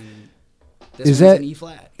up. And this one's an E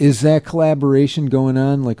flat. Is that collaboration going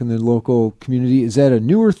on like in the local community? Is that a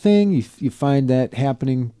newer thing? You find that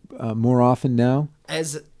happening more often now?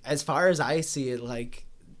 As far as I see it, like,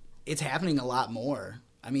 it's happening a lot more.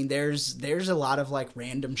 There's a lot of like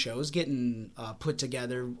random shows getting put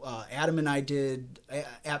together. Adam and I did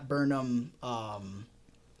at Burnham.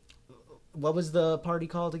 What was the party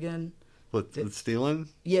called again? With Steelin'?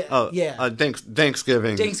 Yeah, yeah.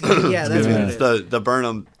 Thanksgiving. Thanksgiving, yeah, that's what it is. It's the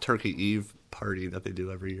Burnham Turkey Eve party that they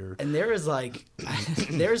do every year. And there was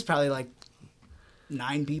probably like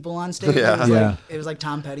 9 people on stage. Yeah. It was like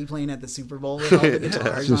Tom Petty playing at the Super Bowl with all the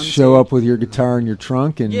guitars. Just on show stage. up with your guitar in your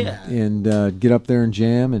trunk and get up there and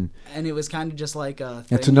jam. And it was kind of just like a thing.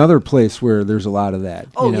 That's another place where there's a lot of that.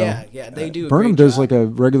 Oh, yeah, they do. Burnham does like a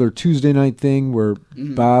regular Tuesday night thing where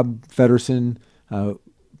Bob Feddersen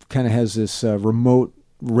kind of has this remote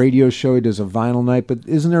radio show. He does a vinyl night, but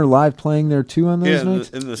isn't there live playing there too on those nights?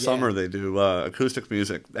 In the summer they do acoustic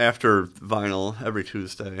music after vinyl every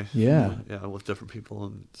Tuesday. Yeah, with different people,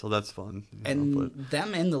 and so that's fun.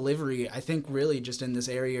 Them and the Livery, I think, really just in this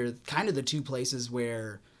area, are kind of the two places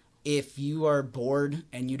where if you are bored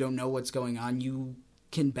and you don't know what's going on, you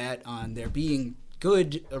can bet on there being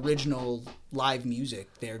good original live music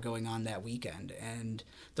there going on that weekend, and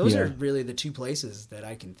those are really the two places that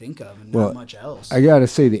I can think of, and not much else. I gotta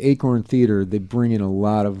say, the Acorn Theater, they bring in a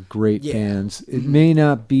lot of great bands. It may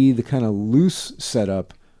not be the kind of loose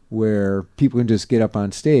setup where people can just get up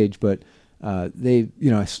on stage, but they,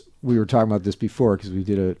 we were talking about this before because we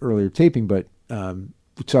did an earlier taping, but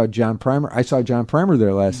we saw John Primer. I saw John Primer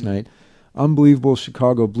there last night. Unbelievable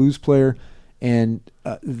Chicago blues player. And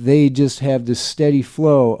they just have this steady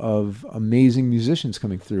flow of amazing musicians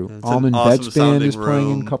coming through. It's Almond an awesome Betts band sounding is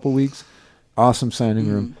playing in room. a couple weeks. Awesome sounding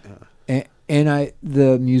room. Yeah. And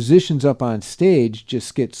the musicians up on stage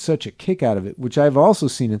just get such a kick out of it, which I've also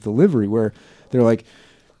seen at the Livery, where they're like,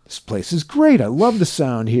 this place is great. I love the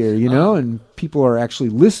sound here, you know, and people are actually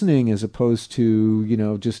listening as opposed to, you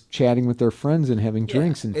know, just chatting with their friends and having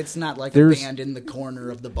drinks. And it's not like a there's- band in the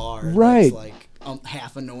corner of the bar. Right. That's like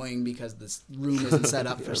half annoying because this room isn't set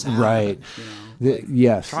up for sound. Right. You know, like,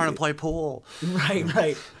 Yes. Trying to play pool.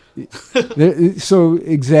 right. So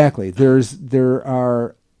exactly, there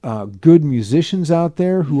are good musicians out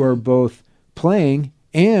there who are both playing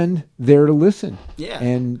and there to listen. Yeah.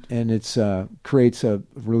 and it's creates a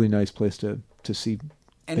really nice place to see.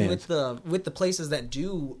 And bands. with the places that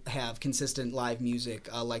do have consistent live music,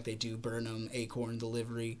 like they do Burnham, Acorn, the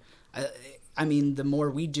Livery, I mean, the more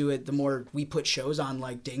we do it, the more we put shows on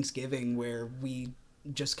like Thanksgiving, where we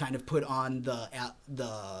just kind of put on the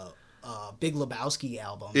Big Lebowski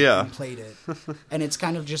album, Yeah. and played it, and it's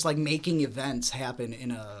kind of just like making events happen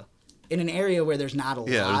in an area where there's not a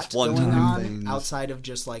Yeah, lot it's one-time going on things. outside of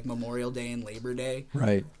just like Memorial Day and Labor Day.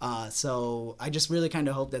 Right. So I just really kind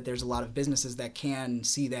of hope that there's a lot of businesses that can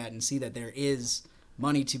see that and see that there is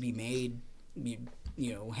money to be made, you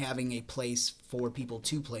know, having a place for people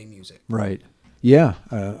to play music. Right. Yeah.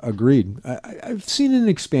 Agreed. I've seen an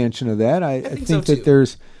expansion of that. I think think so, that too.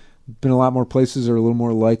 there's been a lot more places that are a little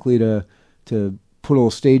more likely to put a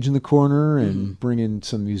little stage in the corner and bring in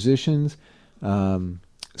some musicians.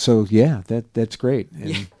 So yeah, that's great. And,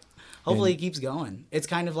 Yeah. Hopefully it keeps going. It's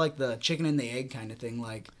kind of like the chicken and the egg kind of thing.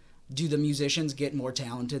 Like, do the musicians get more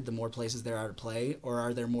talented the more places there are to play, or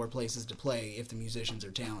are there more places to play if the musicians are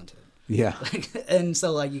talented? yeah. And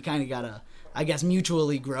so like you kind of gotta, I guess,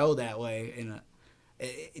 mutually grow that way.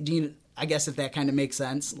 I guess if that kind of makes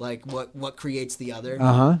sense, like what creates the other.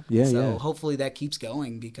 Yeah. So Yeah. hopefully that keeps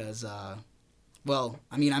going because, well,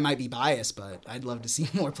 I mean, I might be biased, but I'd love to see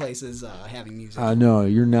more places having music. No,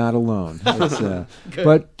 you're not alone. It's,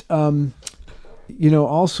 but you know,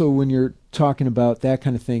 also when you're talking about that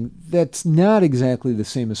kind of thing, that's not exactly the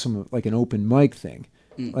same as like an open mic thing.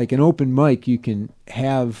 Like an open mic, you can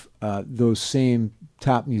have those same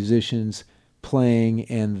top musicians playing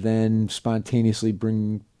and then spontaneously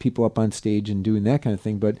bring people up on stage and doing that kind of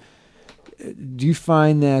thing. But do you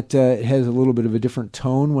find that it has a little bit of a different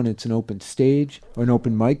tone when it's an open stage or an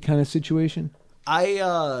open mic kind of situation?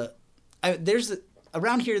 There's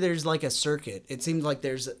around here. There's like a circuit. It seems like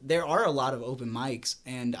there are a lot of open mics,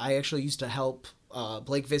 and I actually used to help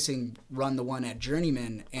Blake Vissing run the one at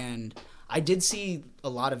Journeyman, and I did see a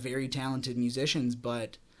lot of very talented musicians,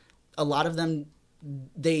 but a lot of them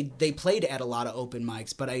they played at a lot of open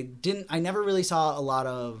mics, but I never really saw a lot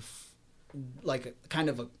of like kind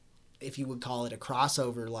of a, if you would call it a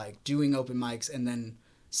crossover, like doing open mics and then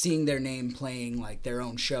seeing their name playing like their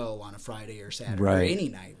own show on a Friday or Saturday or Right. any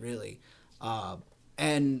night really.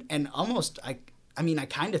 And almost I mean I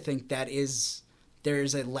kind of think that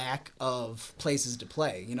there's a lack of places to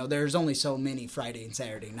play. You know, there's only so many Friday and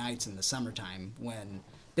Saturday nights in the summertime when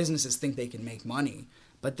businesses think they can make money,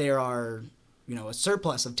 but there are, you know, a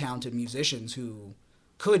surplus of talented musicians who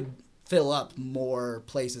could fill up more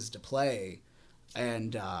places to play.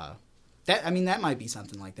 And that might be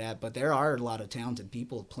something like that, but there are a lot of talented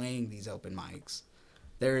people playing these open mics.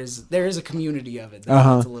 There is a community of it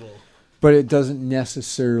that's a little, But it doesn't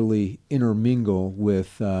necessarily intermingle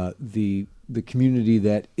with the community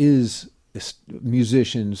that is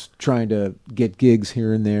musicians trying to get gigs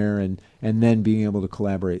here and there and then being able to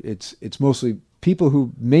collaborate. It's mostly people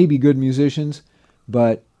who may be good musicians,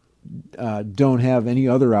 but don't have any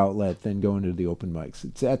other outlet than going to the open mics.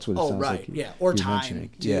 That's what it sounds like. Or you're time mentioning.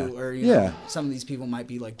 too, Yeah. or Yeah. some of these people might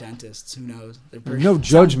be like dentists. Who knows? They're No sound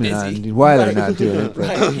judgment busy. on why they're Right. not doing it. But.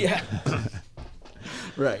 Right? Yeah.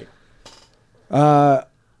 Right.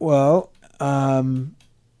 Well,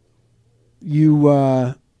 you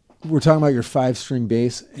were talking about your 5-string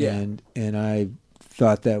bass, Yeah. and I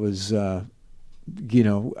thought that was, I've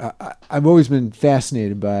always been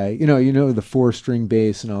fascinated by, the 4-string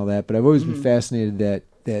bass and all that, but I've always been fascinated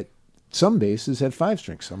that some basses have 5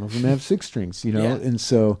 strings, some of them have 6 strings, Yeah. and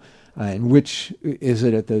so. And which is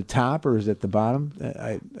it, at the top or is it at the bottom?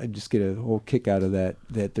 I just get a whole kick out of that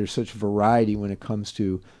there's such variety when it comes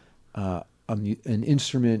to an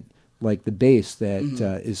instrument like the bass that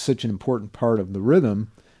is such an important part of the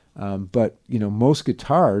rhythm. But most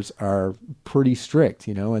guitars are pretty strict,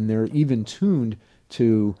 and they're even tuned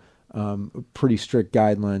to pretty strict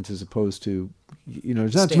guidelines as opposed to, there's not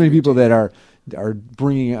too Standard many people tuning. that are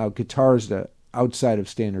bringing out guitars that outside of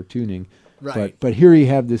standard tuning. Right. But here you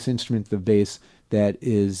have this instrument, the bass, that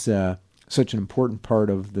is such an important part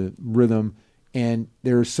of the rhythm, and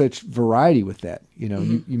there's such variety with that.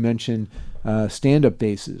 You mentioned stand-up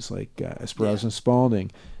basses like Esperanza and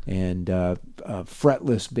Spalding, and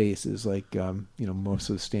fretless basses like most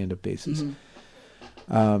of the stand-up basses.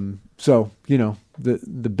 So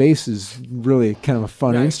the bass is really kind of a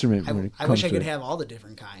fun Right. instrument when it comes I wish I to could it. have all the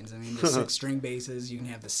different kinds. I mean, the 6-string basses. You can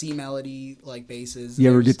have the C melody like basses. You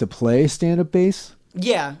ever There's- get to play stand-up bass?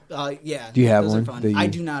 Yeah, yeah. Do you have those one Are fun. that I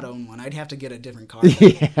you- do not own one. I'd have to get a different car.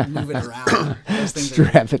 Move it around. Those things are,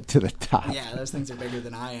 Strap it to the top. yeah, those things are bigger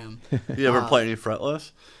than I am. You ever play any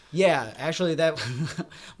fretless? Yeah, actually, that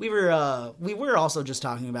we were also just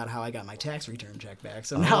talking about how I got my tax return check back.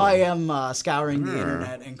 So now I am scouring the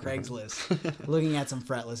internet and Craigslist, looking at some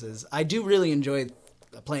fretlesses. I do really enjoy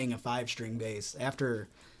playing a 5-string bass. I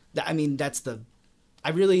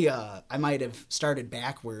might have started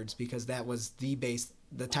backwards because that was the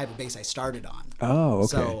type of bass I started on. Oh, okay.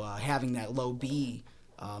 So having that low B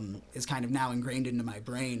is kind of now ingrained into my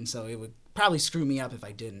brain, so it would probably screw me up if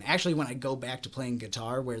I didn't. Actually, when I go back to playing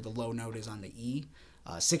guitar where the low note is on the E,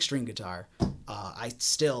 6-string guitar, I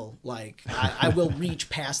still, I will reach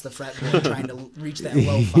past the fretboard trying to reach that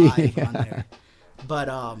low 5 on there.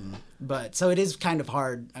 But so it is kind of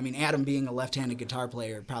hard. I mean, Adam being a left-handed guitar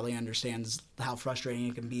player probably understands how frustrating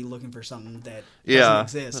it can be looking for something that doesn't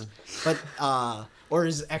exist, but or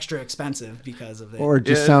is extra expensive because of it. Or it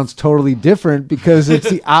just sounds totally different because it's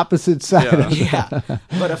the opposite side Yeah. of it. Yeah,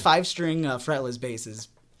 but a 5-string fretless bass is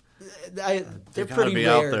they're gotta pretty be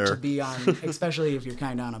out rare there. to be on, especially if you're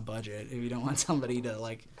kind of on a budget. If you don't want somebody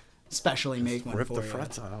to specially make one Rip for the you.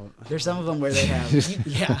 frets out. There's some of them where they have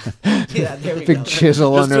yeah, there we Big go.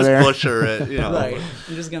 chisel Just, under just there. butcher it, Right,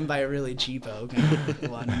 I'm just gonna buy a really cheapo kind of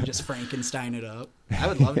one and just Frankenstein it up. I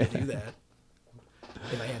would love to do that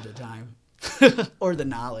if I had the time or the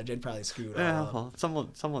knowledge. I'd probably screw it all Yeah, up. well,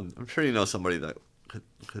 someone. I'm sure you know somebody that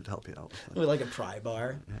could help you out with that. With like a pry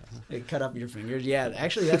bar, they cut up your fingers. Yeah,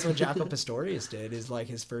 actually, that's what Jaco Pastorius did. Is like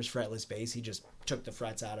his first fretless bass. He just took the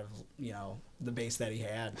frets out of the bass that he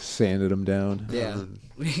had. Sanded them down. Yeah,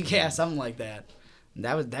 yeah, something like that.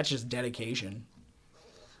 That's just dedication.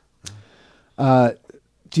 Do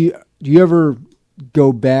you ever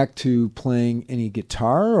go back to playing any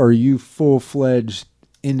guitar, or are you full-fledged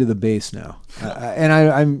into the bass now? And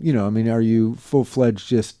are you full-fledged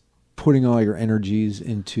just putting all your energies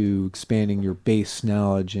into expanding your bass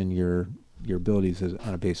knowledge and your abilities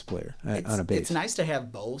on a bass player, on a bass? It's nice to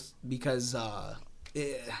have both because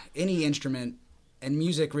any instrument and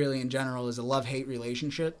music really in general is a love-hate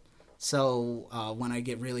relationship. So when I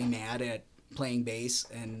get really mad at playing bass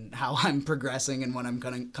and how I'm progressing and what I'm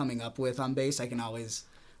coming up with on bass, I can always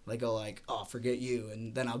go oh, forget you,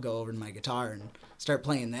 and then I'll go over to my guitar and start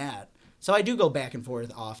playing that. So I do go back and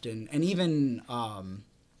forth often, and even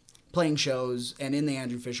playing shows and in the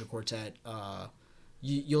Andrew Fisher Quartet,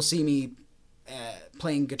 you'll see me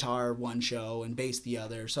playing guitar one show and bass the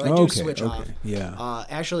other. So I do switch off. Yeah.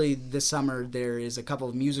 Actually, this summer there is a couple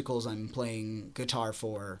of musicals I'm playing guitar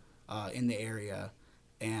for in the area,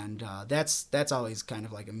 and that's always kind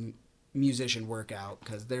of like a musician workout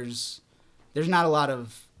because there's not a lot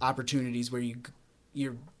of opportunities where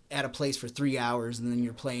you're at a place for 3 hours and then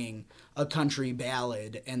you're playing a country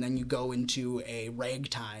ballad and then you go into a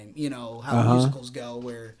ragtime, how musicals go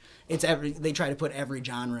where it's they try to put every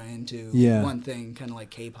genre into one thing, kind of like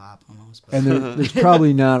K-pop almost. But. And there's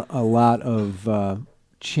probably not a lot of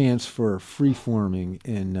chance for free-forming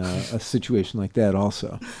in a situation like that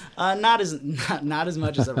also. Not as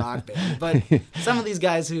much as a rock band, but some of these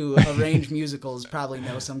guys who arrange musicals probably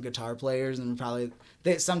know some guitar players, and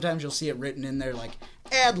sometimes you'll see it written in there like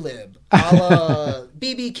ad lib, a la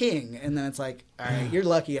BB King, and then it's like, all right, you're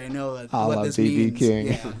lucky I know what this B.B. means. King.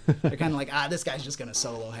 Yeah, they're kind of like, this guy's just gonna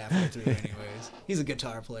solo halfway through anyways. He's a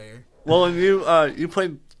guitar player. Well, and you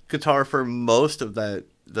played guitar for most of the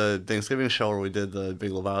Thanksgiving show where we did the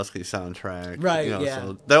Big Lebowski soundtrack. Right, yeah.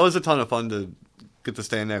 So that was a ton of fun to get to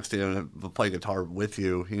stand next to you and play guitar with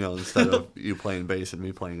you, instead of you playing bass and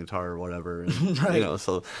me playing guitar or whatever. And, Right.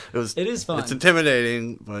 So It is fun. It's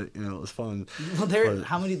intimidating, but it was fun. Well, there's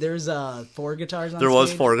 4 guitars on There was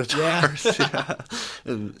stage? 4 guitars. Yeah.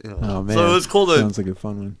 And, Oh man, so it was cool to. Sounds like a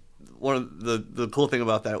fun one. One of the cool thing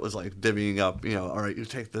about that was divvying up, all right, you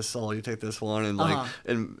take this solo, you take this one, and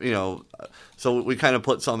so we kind of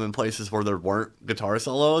put some in places where there weren't guitar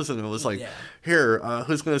solos, and it was here,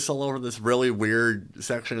 who's going to solo over this really weird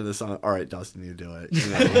section of the song? All right, Dustin, you do it.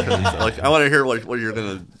 I want to hear what you're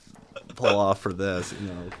going to pull off for this.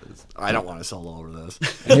 'Cause I don't want to solo over this.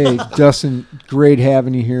 Hey, Dustin, great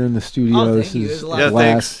having you here in the studio. Oh, this thank you. It is was a lot a of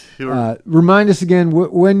blast. Thanks. Remind us again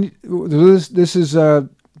when this is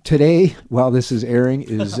today. While this is airing,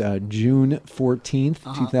 is June 14th,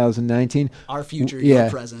 2019. Our future, Yeah, your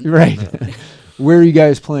present. right. Where are you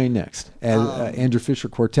guys playing next? As Andrew Fisher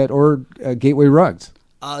Quartet or Gateway Rugs?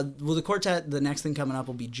 Well, the quartet, the next thing coming up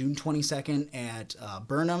will be June 22nd at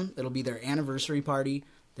Burnham. It'll be their anniversary party.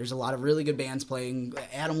 There's a lot of really good bands playing.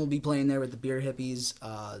 Adam will be playing there with the Beer Hippies.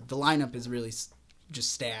 The lineup is really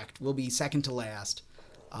just stacked. We'll be second to last.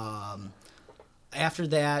 After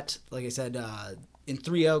that, like I said, in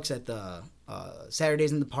Three Oaks at the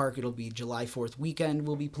Saturdays in the Park, it'll be July 4th weekend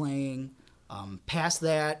we'll be playing. Past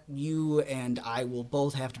that, you and I will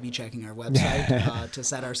both have to be checking our website to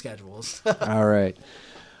set our schedules. All right.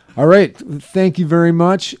 Thank you very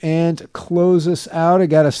much. And close us out, I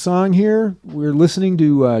got a song here. We're listening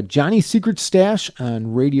to Johnny's Secret Stash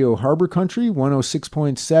on Radio Harbor Country,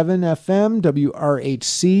 106.7 FM,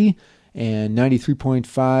 WRHC, and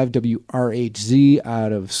 93.5 WRHZ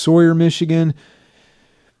out of Sawyer, Michigan.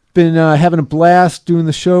 Been having a blast doing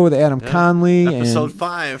the show with Adam Conley. Episode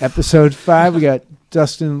 5. Episode 5. We got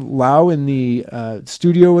Dustin Lau in the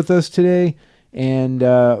studio with us today, and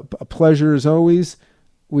a pleasure as always.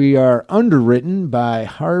 We are underwritten by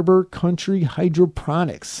Harbor Country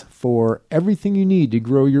Hydroponics for everything you need to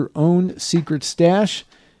grow your own secret stash.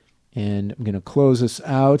 And I'm going to close us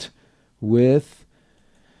out with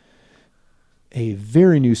a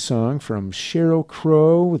very new song from Sheryl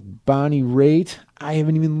Crow with Bonnie Raitt. I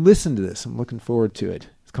haven't even listened to this. I'm looking forward to it.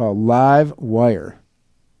 It's called Live Wire.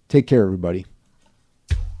 Take care, everybody.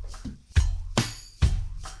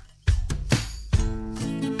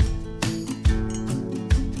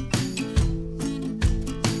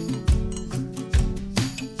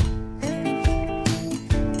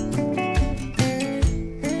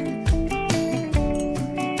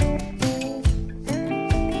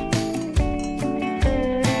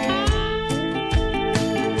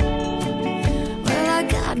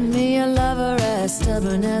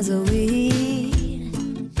 Stubborn as a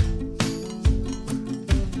weed,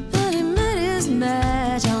 but he met his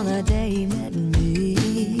match on the day he met me.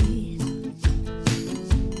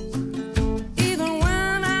 Even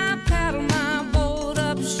when I paddle my boat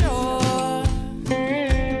up shore,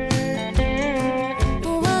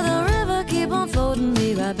 will the river keep on floating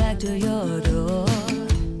me right back to your door?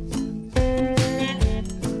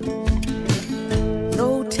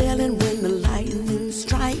 No telling when the lightning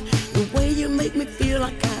strike. You make me feel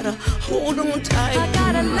I gotta hold on tight. I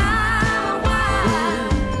gotta live wire.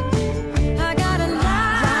 I gotta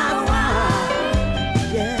live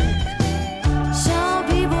wire. Yeah. Some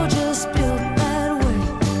people just built that way,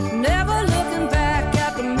 never looking back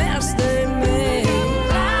at the mess they made.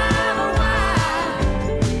 Live wire.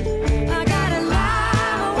 I gotta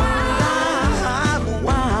live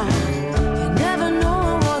wire. You never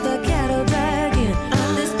know what the cattle dragging.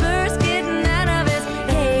 This bird's getting out of its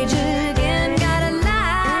cage.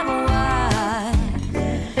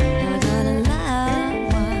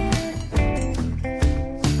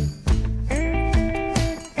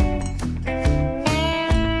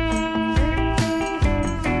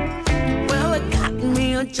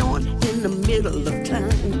 Joint in the middle of town.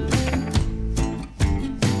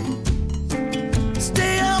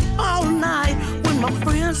 Stay up all night when my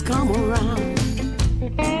friends come around.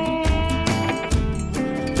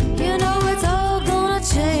 You know it's all gonna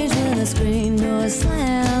change when the screen door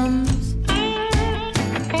slams.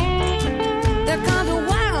 There comes a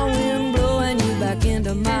wild wind blowing you back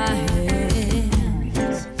into my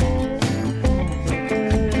hands.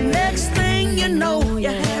 Next thing you know,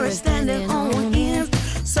 your hair is standing on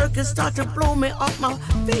circus start to blow me off my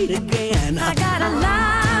feet again. I gotta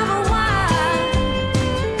live wire.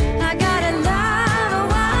 I gotta live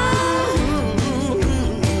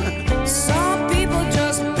wire. Some people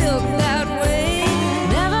just built that way,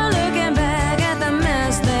 never looking back at the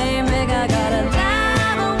mess they make. I gotta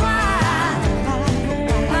live wire.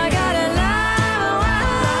 I gotta live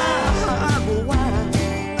wire.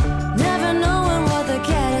 Never knowing what the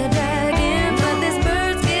cat is dragging, but this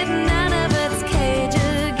bird's getting out of its cage.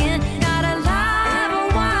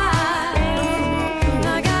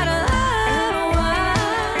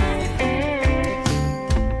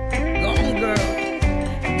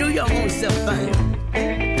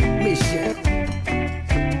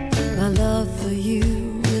 My love for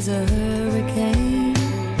you is a hurricane,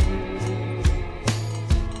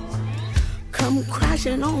 come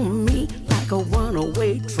crashing on me like a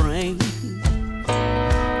runaway train.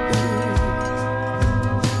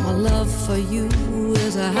 My love for you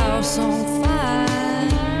is a house on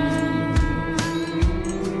fire,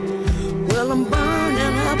 Well, I'm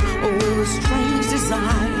burning up with a strange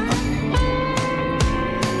desire.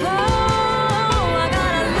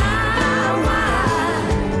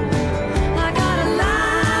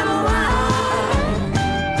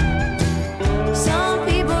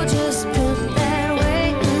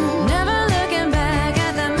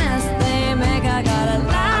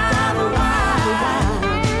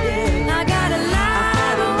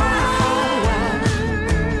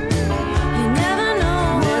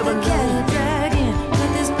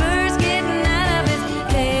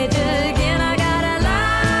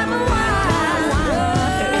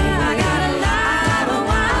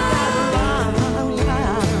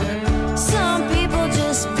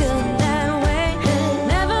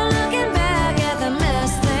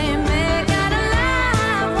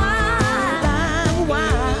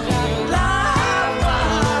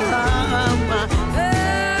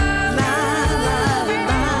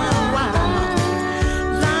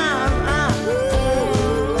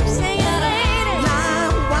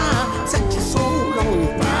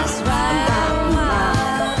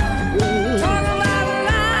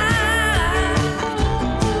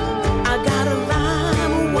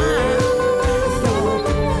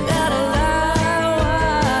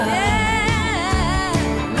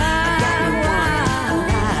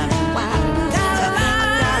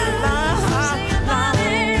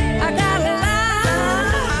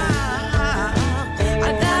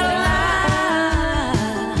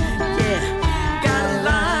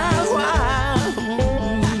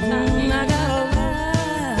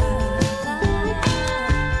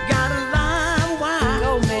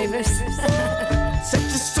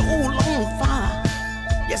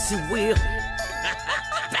 Yes, it will.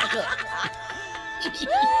 Back up.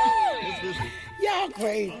 Y'all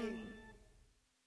crazy.